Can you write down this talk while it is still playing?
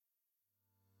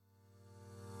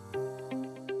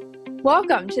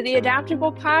Welcome to the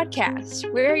Adaptable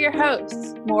Podcast. We're your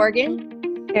hosts,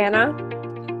 Morgan, Anna,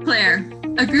 Claire,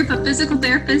 a group of physical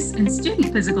therapists and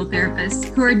student physical therapists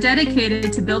who are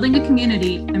dedicated to building a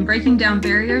community and breaking down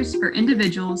barriers for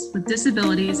individuals with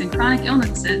disabilities and chronic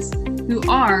illnesses who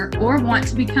are or want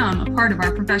to become a part of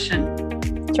our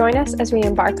profession. Join us as we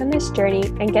embark on this journey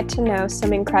and get to know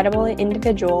some incredible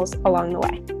individuals along the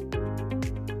way.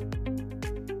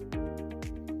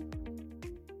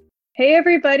 Hey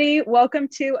everybody, welcome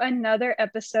to another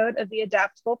episode of the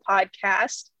Adaptable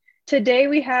Podcast. Today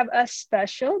we have a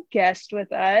special guest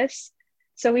with us.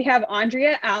 So we have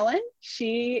Aundrea Allen.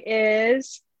 She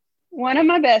is one of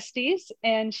my besties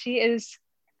and she is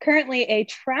currently a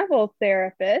travel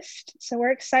therapist. So we're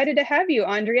excited to have you,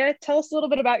 Aundrea. Tell us a little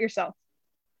bit about yourself.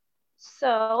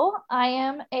 So I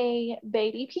am a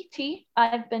baby PT.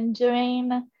 I've been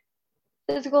doing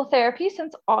physical therapy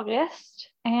since August,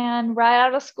 and right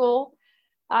out of school,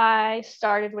 I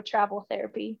started with travel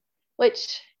therapy,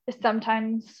 which is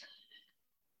sometimes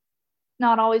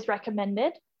not always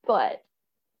recommended, but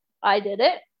I did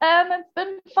it and it's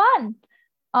been fun.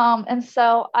 And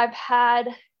so I've had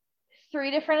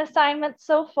 3 different assignments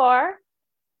so far.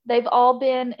 They've all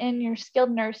been in your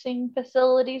skilled nursing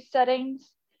facility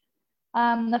settings.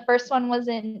 The first one was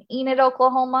in Enid,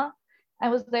 Oklahoma. I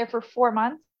was there for 4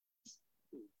 months.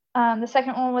 The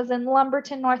second one was in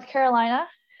Lumberton, North Carolina,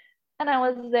 and I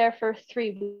was there for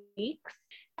 3 weeks.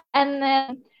 And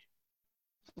then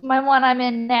my one I'm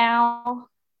in now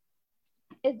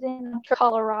is in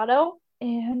Colorado,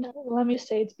 and let me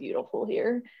say it's beautiful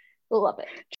here. Love it.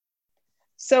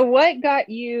 So what got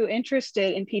you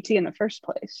interested in PT in the first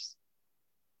place?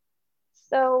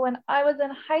 So when I was in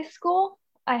high school,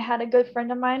 I had a good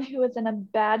friend of mine who was in a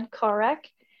bad car wreck,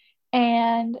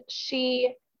 and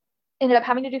she ended up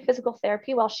having to do physical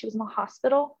therapy while she was in the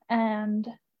hospital, and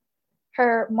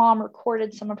her mom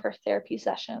recorded some of her therapy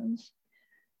sessions.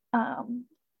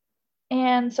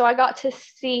 And so I got to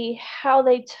see how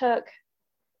they took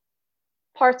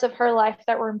parts of her life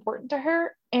that were important to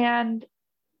her and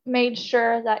made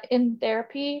sure that in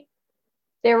therapy,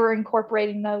 they were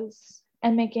incorporating those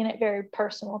and making it very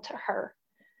personal to her.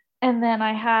 And then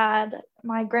I had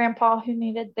my grandpa who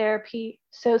needed therapy,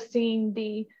 so seeing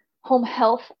the home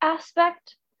health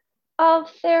aspect of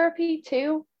therapy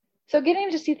too. So getting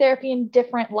to see therapy in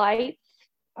different lights.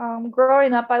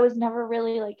 Growing up, I was never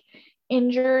really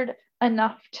injured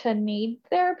enough to need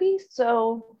therapy.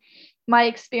 So my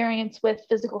experience with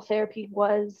physical therapy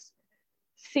was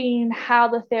seeing how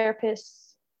the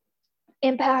therapists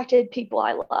impacted people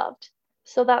I loved.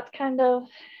 So that's kind of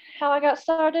how I got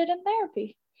started in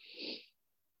therapy.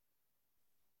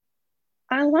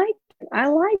 I like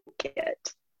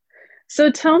it. So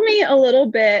tell me a little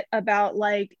bit about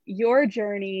your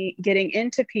journey getting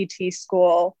into PT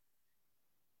school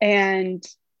and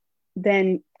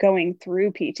then going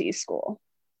through PT school.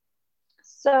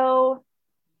 So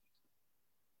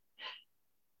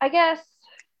I guess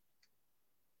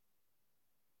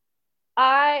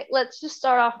let's just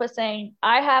start off with saying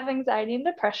I have anxiety and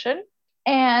depression,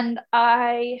 and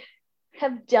I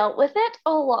have dealt with it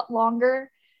a lot longer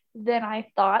than I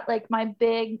thought. My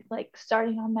big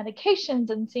starting on medications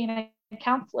and seeing a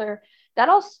counselor, that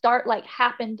all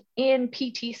happened in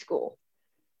PT school.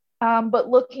 But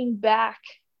looking back,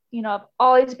 I've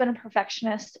always been a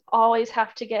perfectionist, always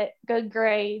have to get good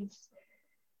grades.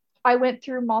 I went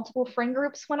through multiple friend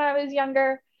groups when I was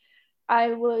younger. I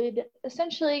would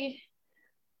essentially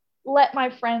let my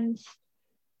friends,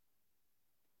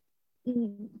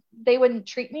 they wouldn't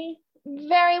treat me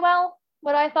very well,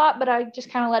 what I thought, but I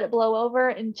just kind of let it blow over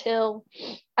until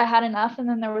I had enough, and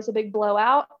then there was a big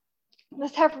blowout.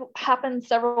 This happened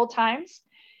several times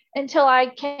until I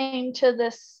came to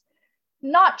this,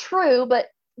 not true, but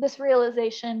this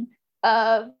realization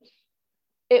of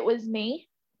it was me.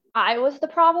 I was the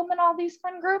problem in all these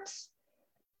friend groups.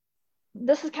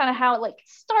 This is kind of how it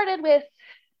started with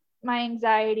my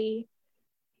anxiety.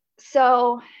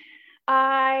 So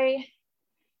I,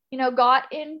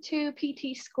 got into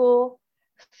PT school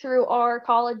through our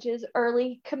college's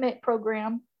early commit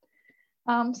program.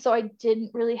 So I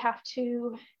didn't really have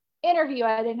to interview.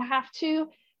 I didn't have to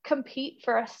compete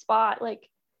for a spot.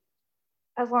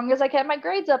 As long as I kept my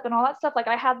grades up and all that stuff,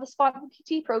 I had the spot in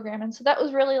the PT program. And so that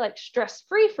was really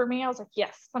stress-free for me. I was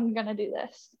yes, I'm going to do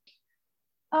this.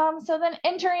 So then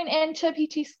entering into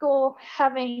PT school,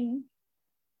 having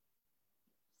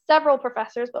several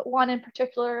professors, but one in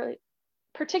particular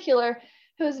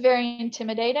who was very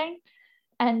intimidating,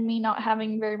 and me not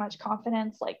having very much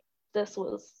confidence, it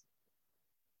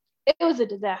was a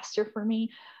disaster for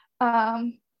me.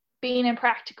 being in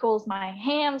practicals, my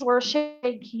hands were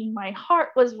shaking, my heart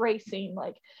was racing.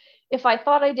 Like if I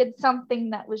thought I did something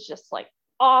that was just like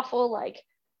awful, like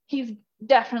he's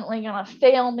definitely gonna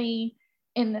fail me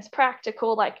in this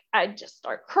practical, like I'd just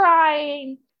start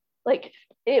crying. Like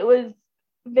it was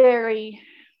very,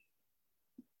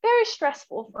 very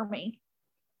stressful for me.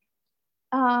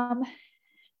 And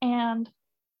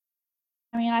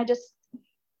I mean, I just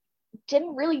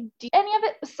didn't really do any of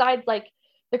it besides like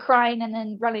the crying and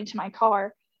then running to my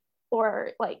car,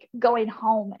 or like going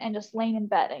home and just laying in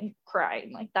bed and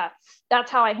crying. Like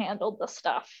that's how I handled the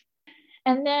stuff.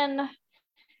 And then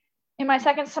in my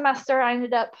second semester, I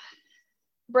ended up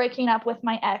breaking up with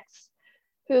my ex,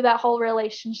 who that whole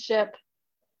relationship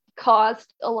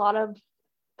caused a lot of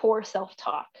poor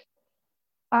self-talk.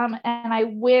 And I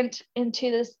went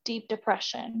into this deep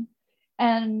depression.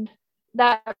 And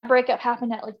that breakup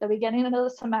happened at like the beginning of the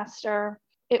semester.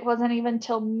 It wasn't even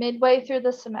till midway through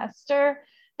the semester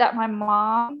that my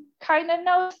mom kind of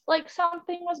noticed like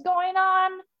something was going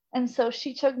on. And so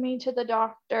she took me to the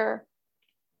doctor.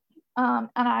 And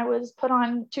I was put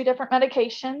on 2 different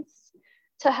medications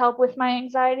to help with my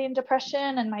anxiety and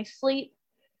depression and my sleep.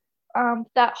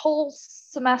 That whole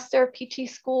semester, PT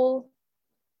school,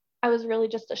 I was really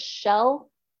just a shell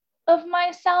of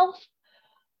myself.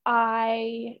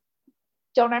 I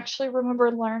don't actually remember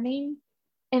learning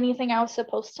anything I was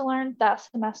supposed to learn that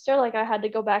semester. Like I had to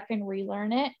go back and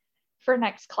relearn it for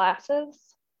next classes.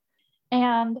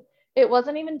 And it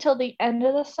wasn't even till the end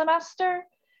of the semester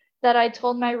that I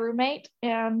told my roommate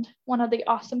and one of the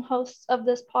awesome hosts of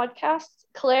this podcast,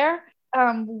 Claire,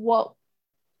 what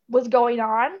was going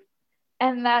on,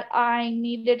 and that I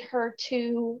needed her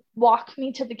to walk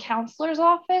me to the counselor's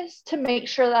office to make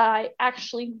sure that I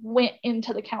actually went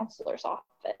into the counselor's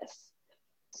office.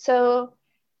 So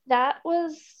that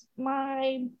was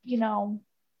my,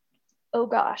 oh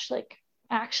gosh, like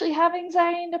I actually have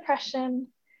anxiety and depression,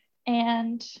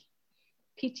 and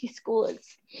PT school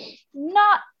is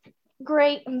not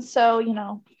great. And so,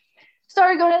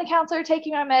 started going to the counselor,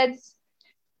 taking my meds.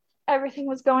 Everything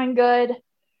was going good.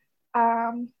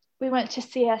 We went to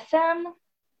CSM,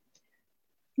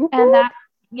 and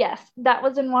that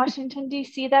was in Washington,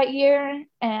 D.C. that year.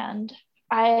 And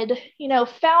I had,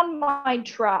 found my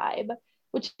tribe,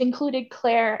 which included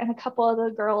Claire and a couple of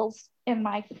the girls in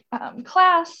my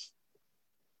class.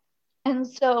 And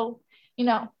so,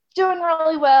 doing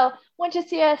really well, went to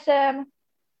CSM.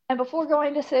 And before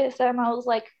going to CSM, I was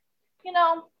like,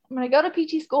 I'm going to go to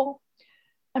PT school.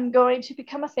 I'm going to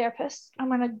become a therapist. I'm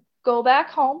going to go back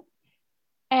home,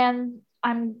 and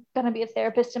I'm going to be a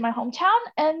therapist in my hometown.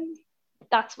 And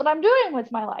that's what I'm doing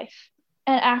with my life.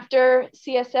 And after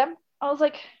CSM, I was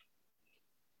like,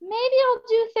 maybe I'll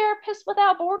do Therapists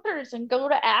Without Borders and go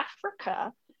to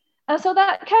Africa. And so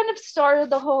that kind of started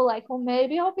the whole like, well,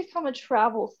 maybe I'll become a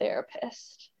travel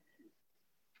therapist.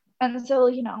 And so,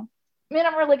 I'm in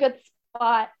a really good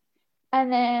spot.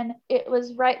 And then it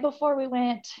was right before we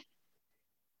went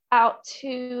out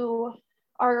to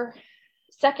our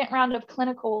second round of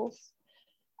clinicals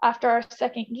after our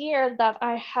second year that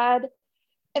I had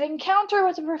an encounter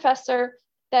with a professor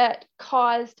that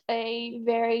caused a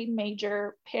very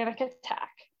major panic attack.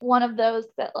 One of those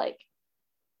that like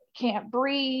can't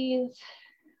breathe.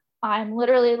 I'm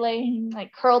literally laying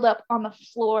like curled up on the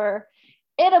floor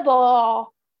in a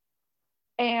ball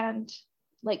and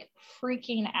like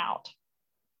freaking out.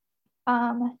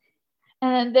 And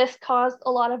then this caused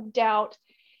a lot of doubt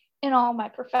in all my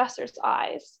professors'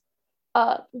 eyes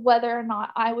whether or not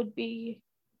I would be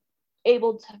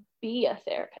able to be a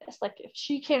therapist. Like if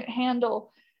she can't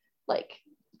handle like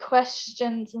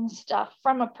questions and stuff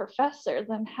from a professor,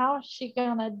 then how is she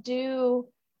going to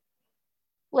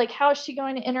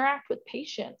interact with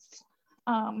patients?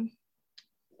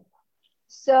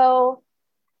 So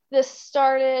this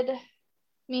started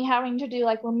me having to do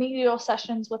like remedial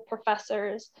sessions with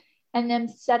professors, and then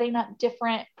setting up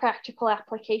different practical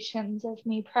applications of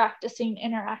me practicing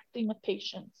interacting with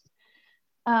patients.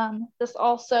 This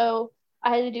also,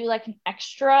 I had to do like an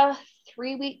extra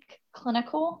 3-week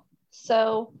clinical.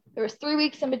 So there was 3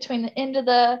 weeks in between the end of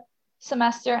the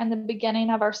semester and the beginning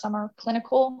of our summer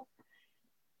clinical,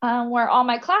 where all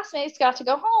my classmates got to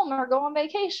go home or go on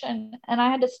vacation. And I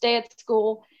had to stay at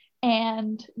school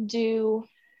and do,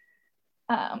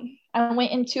 I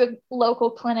went into a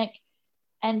local clinic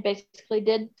and basically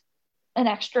did an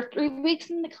extra 3 weeks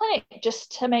in the clinic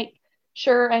just to make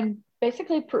sure and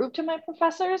basically prove to my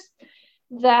professors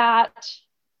that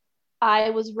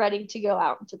I was ready to go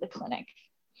out into the clinic.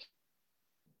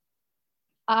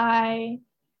 I,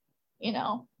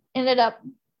 ended up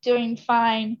doing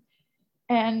fine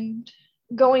and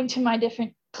going to my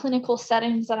different clinical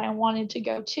settings that I wanted to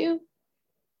go to.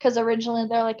 Because originally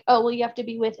they're like, oh, well, you have to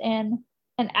be within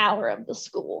an hour of the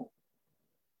school.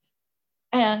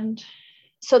 And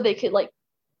so they could like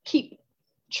keep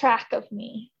track of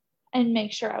me and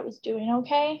make sure I was doing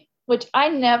okay, which I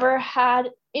never had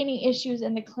any issues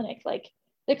in the clinic. Like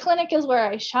the clinic is where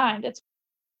I shined.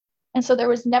 And so there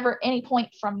was never any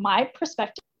point from my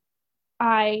perspective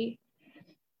I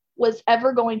was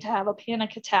ever going to have a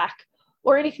panic attack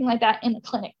or anything like that in the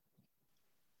clinic.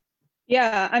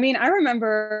 Yeah, I mean, I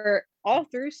remember all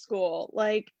through school,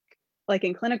 like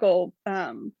in clinical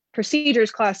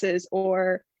procedures classes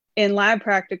or in lab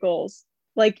practicals,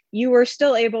 like you were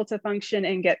still able to function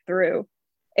and get through.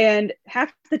 And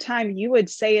half the time you would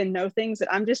say and know things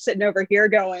that I'm just sitting over here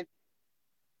going,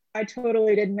 I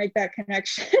totally didn't make that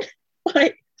connection.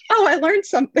 Like, oh, I learned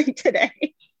something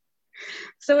today.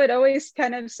 So it always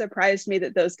kind of surprised me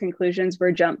that those conclusions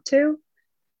were jumped to.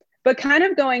 But kind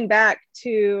of going back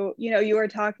to, you were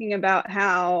talking about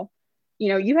how,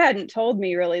 you hadn't told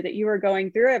me really that you were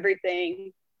going through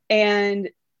everything. And,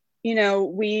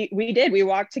 we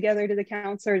walked together to the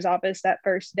counselor's office that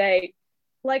first day.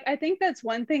 Like, I think that's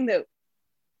one thing that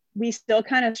we still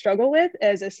kind of struggle with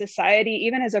as a society,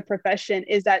 even as a profession,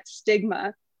 is that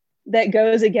stigma that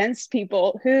goes against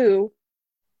people who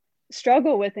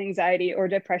struggle with anxiety or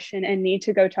depression and need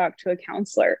to go talk to a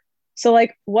counselor. So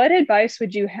like, what advice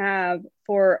would you have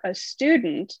for a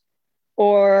student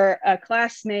or a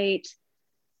classmate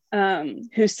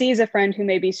who sees a friend who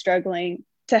may be struggling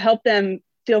to help them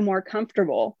feel more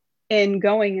comfortable in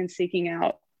going and seeking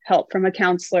out help from a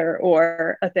counselor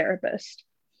or a therapist?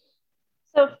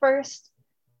 So first,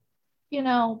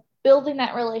 building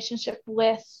that relationship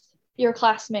with your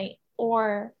classmate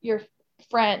or your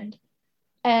friend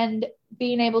and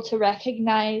being able to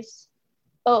recognize,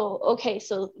 oh, okay,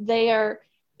 so they are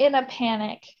in a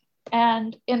panic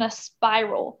and in a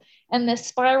spiral. And this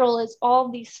spiral is all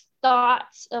these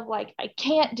thoughts of like, I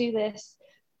can't do this.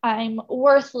 I'm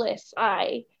worthless.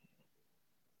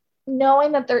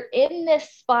 Knowing that they're in this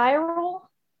spiral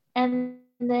and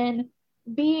then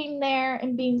being there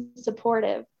and being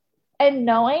supportive and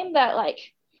knowing that like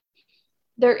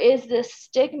there is this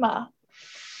stigma.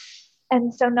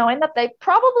 And so knowing that they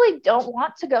probably don't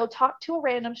want to go talk to a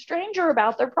random stranger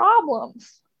about their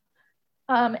problems.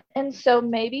 And so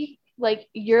maybe like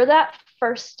you're that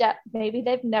first step. Maybe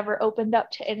they've never opened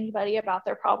up to anybody about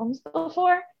their problems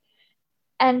before.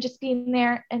 And just being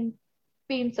there and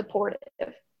being supportive.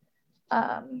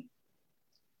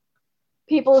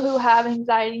 People who have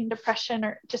anxiety and depression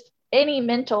or just any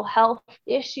mental health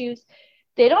issues,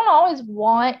 they don't always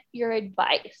want your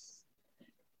advice.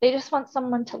 They just want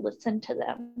someone to listen to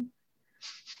them.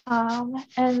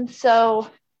 And so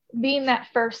being that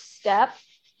first step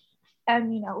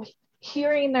and,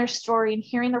 hearing their story and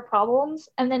hearing their problems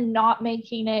and then not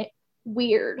making it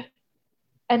weird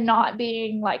and not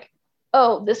being like,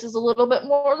 oh, this is a little bit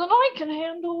more than I can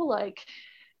handle. Like,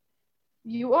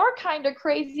 you are kind of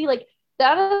crazy. Like,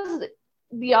 that is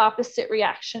the opposite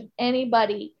reaction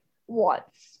anybody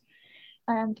wants.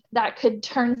 And that could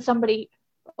turn somebody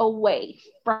away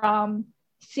from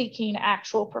seeking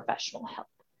actual professional help.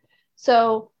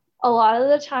 So a lot of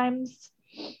the times,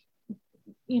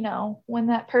 when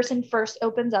that person first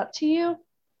opens up to you,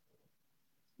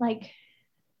 like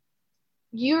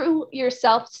you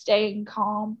yourself staying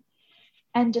calm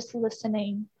and just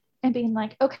listening and being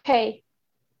like, okay,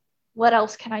 what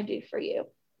else can I do for you?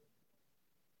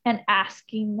 And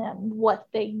asking them what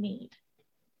they need.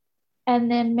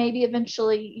 And then maybe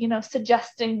eventually,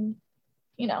 suggesting,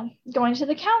 going to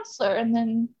the counselor and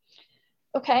then,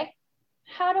 okay,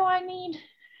 how do I need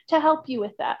to help you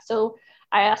with that? So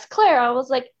I asked Claire, I was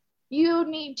like, you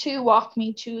need to walk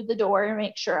me to the door and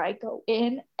make sure I go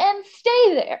in and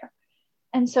stay there.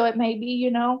 And so it may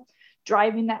be,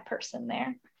 driving that person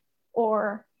there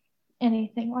or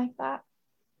anything like that.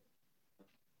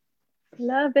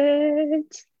 Love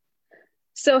it.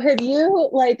 So have you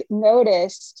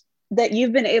noticed that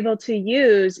you've been able to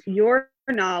use your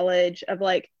knowledge of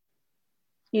the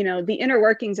inner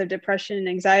workings of depression and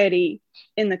anxiety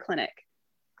in the clinic?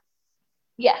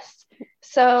 Yes.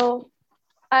 So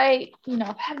I,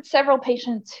 I've had several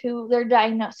patients who their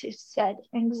diagnosis said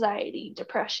anxiety,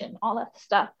 depression, all that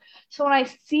stuff. So when I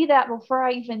see that before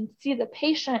I even see the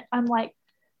patient, I'm like,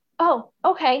 oh,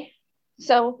 okay.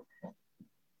 So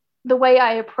the way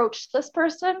I approach this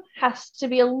person has to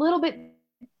be a little bit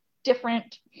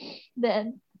different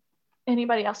than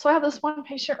anybody else. So I have this one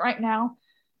patient right now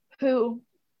who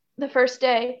the first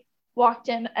day walked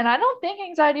in, and I don't think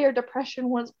anxiety or depression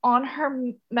was on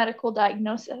her medical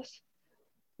diagnosis.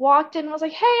 Walked in and was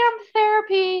like, hey, I'm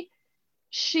therapy.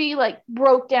 she like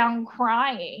broke down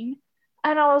crying.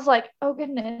 And I was like, oh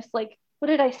goodness, like, what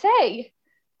did I say?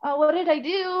 What did I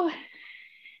do?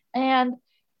 And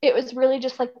it was really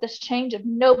just like this change of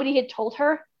nobody had told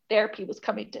her therapy was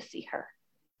coming to see her.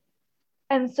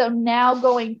 And so now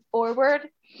going forward,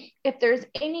 if there's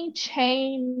any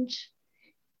change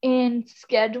in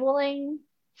scheduling,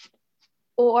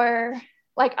 or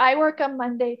like I work a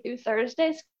Monday through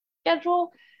Thursday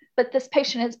schedule, but this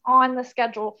patient is on the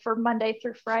schedule for Monday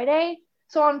through Friday.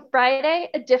 So on Friday,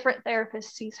 a different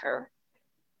therapist sees her.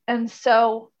 And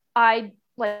so I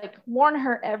like warn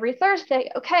her every Thursday,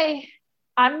 okay,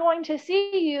 I'm going to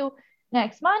see you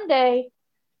next Monday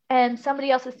and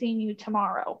somebody else is seeing you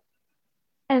tomorrow.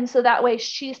 And so that way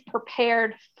she's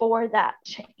prepared for that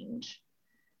change.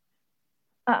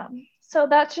 So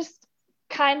that's just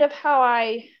kind of how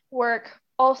I work.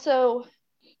 Also,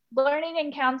 learning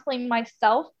and counseling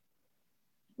myself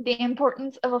the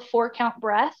importance of a 4-count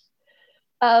breath,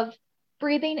 of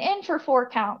breathing in for 4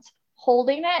 counts,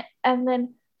 holding it, and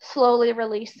then slowly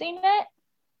releasing it,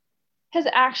 has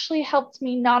actually helped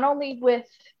me not only with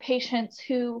patients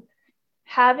who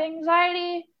have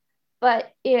anxiety,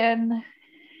 but in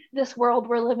this world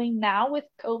we're living now with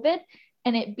COVID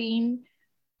and it being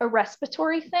a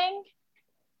respiratory thing.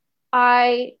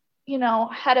 I,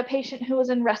 had a patient who was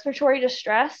in respiratory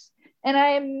distress, and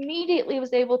I immediately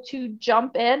was able to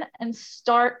jump in and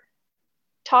start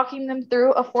talking them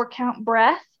through a 4-count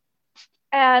breath,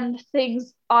 and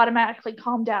things automatically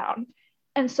calmed down.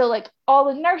 And so like all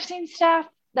the nursing staff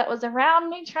that was around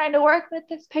me trying to work with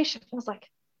this patient was like,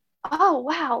 oh,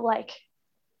 wow, like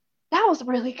that was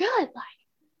really good. Like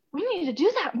we need to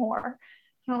do that more.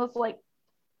 And I was like,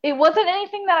 it wasn't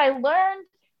anything that I learned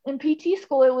in PT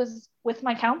school. It was with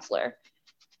my counselor.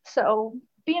 So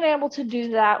being able to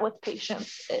do that with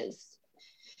patients is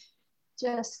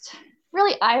just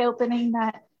really eye-opening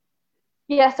that,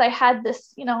 yes, I had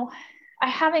this, I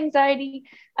have anxiety.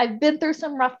 I've been through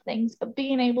some rough things, but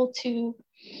being able to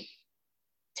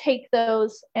take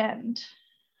those and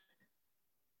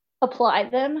apply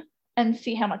them and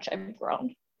see how much I've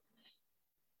grown.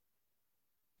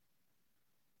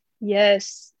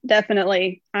 Yes,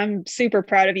 definitely. I'm super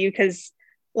proud of you because,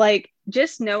 like,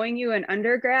 just knowing you in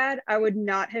undergrad, I would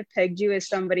not have pegged you as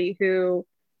somebody who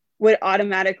would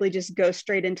automatically just go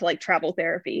straight into like travel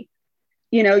therapy.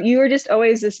 You were just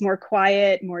always this more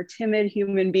quiet, more timid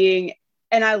human being.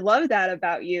 And I love that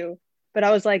about you. But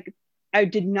I was like, I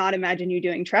did not imagine you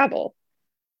doing travel.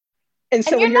 And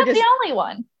so you're when you're not just the only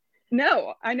one.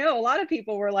 No, I know a lot of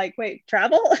people were like, wait,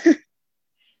 travel?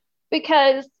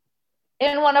 Because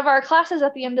in one of our classes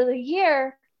at the end of the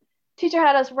year, teacher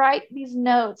had us write these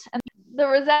notes, and the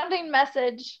resounding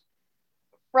message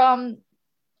from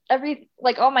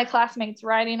all my classmates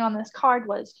writing on this card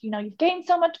was, you've gained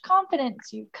so much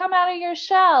confidence, you've come out of your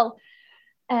shell.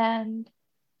 And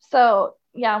so,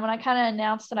 yeah, when I kind of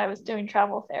announced that I was doing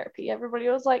travel therapy, everybody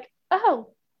was like,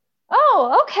 oh,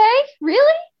 okay,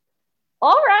 really?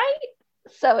 All right.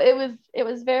 So it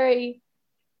was very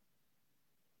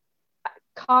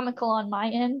comical on my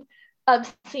end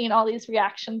of seeing all these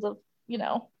reactions of,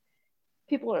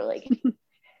 people are like,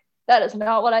 that is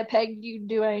not what I pegged you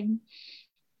doing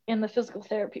in the physical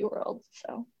therapy world.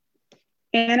 So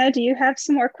Anna, do you have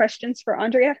some more questions for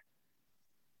Aundrea?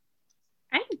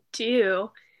 I do.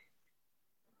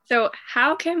 So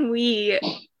how can we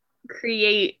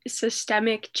create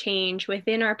systemic change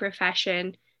within our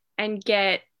profession and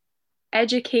get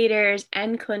educators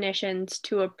and clinicians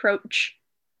to approach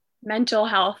mental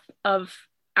health of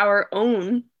our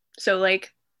own, so like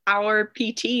our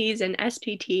PTs and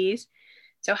SPTs?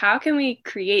 So how can we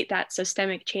create that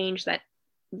systemic change that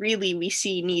really we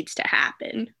see needs to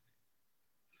happen?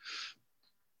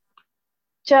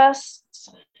 Just,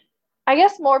 I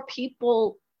guess, more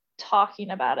people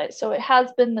talking about it. So it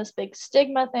has been this big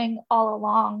stigma thing all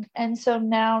along. And so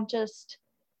now just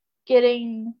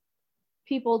getting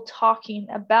people talking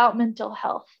about mental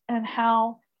health and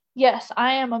how, yes,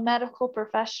 I am a medical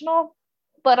professional,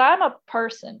 but I'm a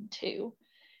person too.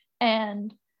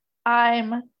 And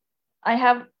I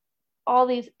have all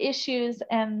these issues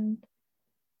and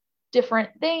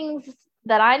different things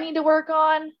that I need to work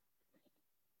on.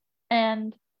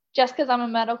 And just because I'm a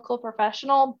medical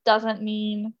professional doesn't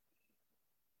mean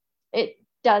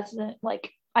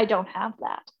I don't have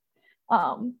that.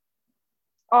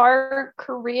 Our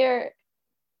career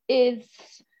is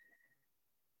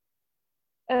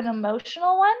an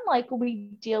emotional one. Like, we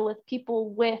deal with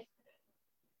people with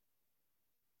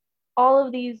all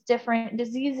of these different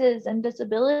diseases and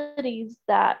disabilities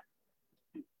that,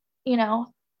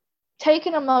 take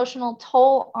an emotional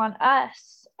toll on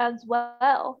us as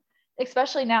well,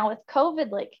 especially now with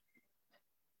COVID, like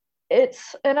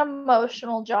it's an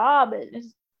emotional job. It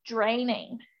is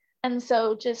draining. And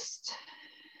so just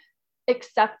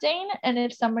accepting, and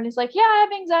if somebody's like, yeah, I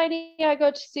have anxiety, I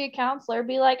go to see a counselor,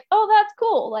 be like, oh, that's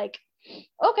cool, like,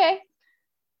 okay.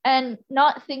 And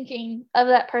not thinking of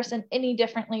that person any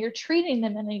differently or treating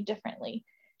them any differently.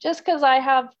 Just because I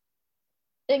have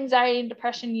anxiety and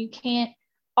depression, you can't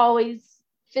always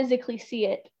physically see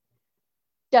it,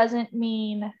 doesn't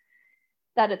mean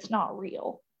that it's not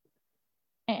real.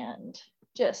 And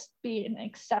just being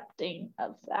accepting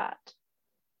of that.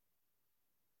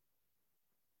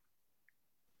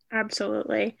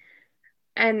 Absolutely.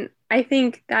 And I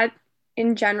think that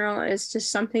in general is just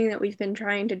something that we've been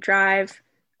trying to drive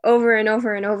over and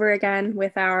over and over again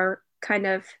with our kind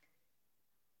of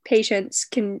patients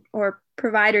or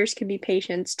providers can be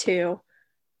patients too.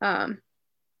 And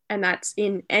that's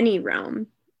in any realm,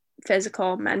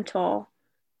 physical, mental.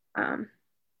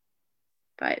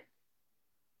 But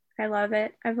I love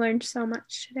it. I've learned so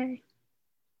much today.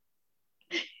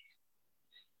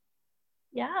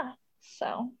 Yeah.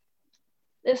 So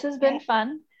this has been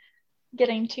fun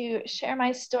getting to share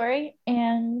my story,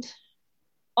 and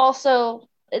also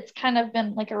it's kind of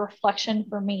been like a reflection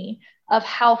for me of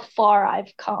how far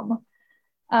I've come.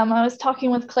 I was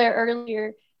talking with Claire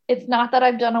earlier. It's not that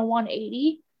I've done a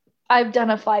 180, I've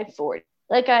done a 540.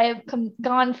 Like I have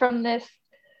gone from this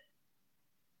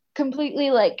completely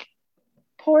like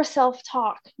poor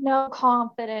self-talk, no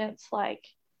confidence, like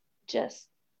just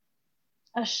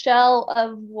a shell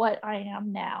of what I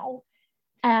am now.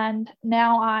 And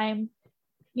now I'm,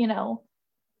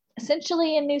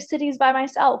 essentially in new cities by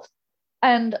myself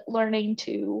and learning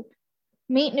to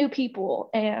meet new people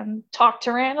and talk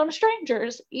to random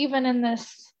strangers, even in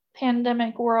this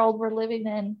pandemic world we're living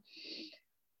in,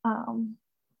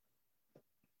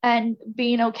 and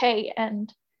being okay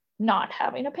and not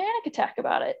having a panic attack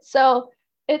about it. So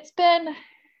it's been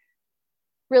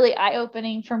really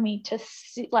eye-opening for me to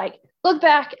see, like, look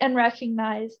back and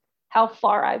recognize how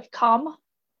far I've come.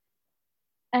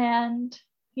 And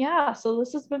yeah, so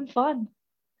this has been fun.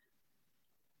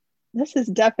 This has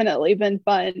definitely been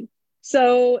fun.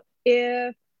 So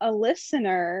if a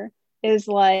listener is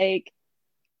like,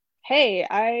 hey,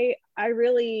 I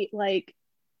really like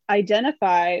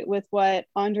identify with what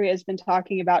Aundrea has been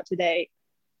talking about today,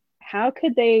 how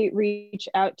could they reach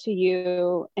out to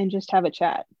you and just have a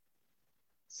chat?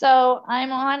 So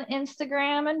I'm on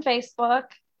Instagram and Facebook.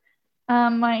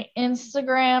 My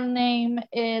Instagram name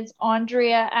is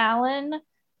Aundrea Allen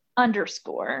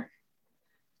 _.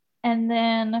 And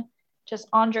then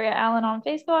just Aundrea Allen on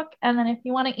Facebook. And then if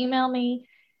you want to email me,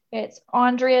 it's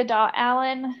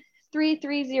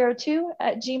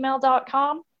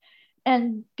andrea.allen3302@gmail.com.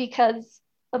 And because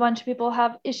a bunch of people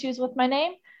have issues with my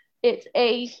name, it's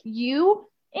AUNDREA.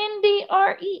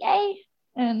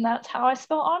 And that's how I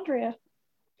spell Aundrea.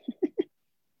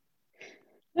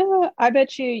 I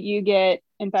bet you get,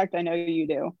 in fact, I know you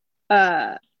do.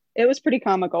 It was pretty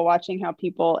comical watching how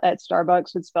people at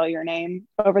Starbucks would spell your name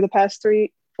over the past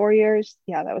 3-4 years.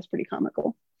 Yeah, that was pretty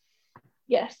comical.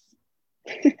 Yes.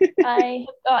 I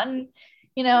have gotten,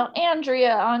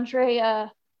 Aundrea.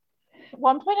 At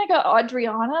one point I got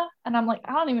Adriana, and I'm like,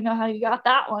 I don't even know how you got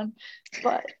that one.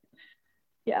 But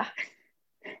yeah.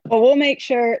 Well, we'll make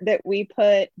sure that we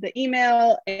put the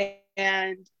email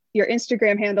and your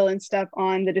Instagram handle and stuff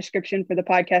on the description for the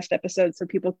podcast episode so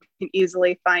people can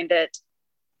easily find it,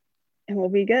 and we'll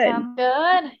be good. Sounds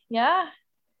good. Yeah.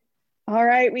 All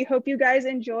right. We hope you guys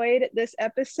enjoyed this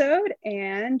episode,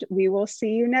 and we will see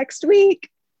you next week.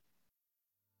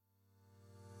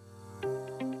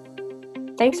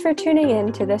 Thanks for tuning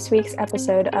in to this week's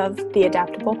episode of the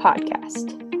Adaptable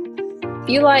Podcast. If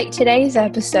you liked today's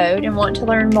episode and want to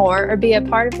learn more or be a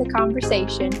part of the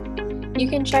conversation, you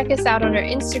can check us out on our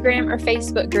Instagram or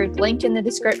Facebook group linked in the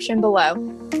description below.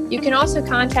 You can also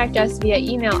contact us via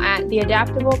email at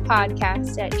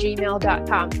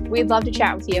theadaptablepodcast@gmail.com. We'd love to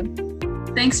chat with you.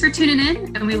 Thanks for tuning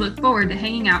in, and we look forward to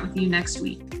hanging out with you next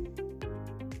week.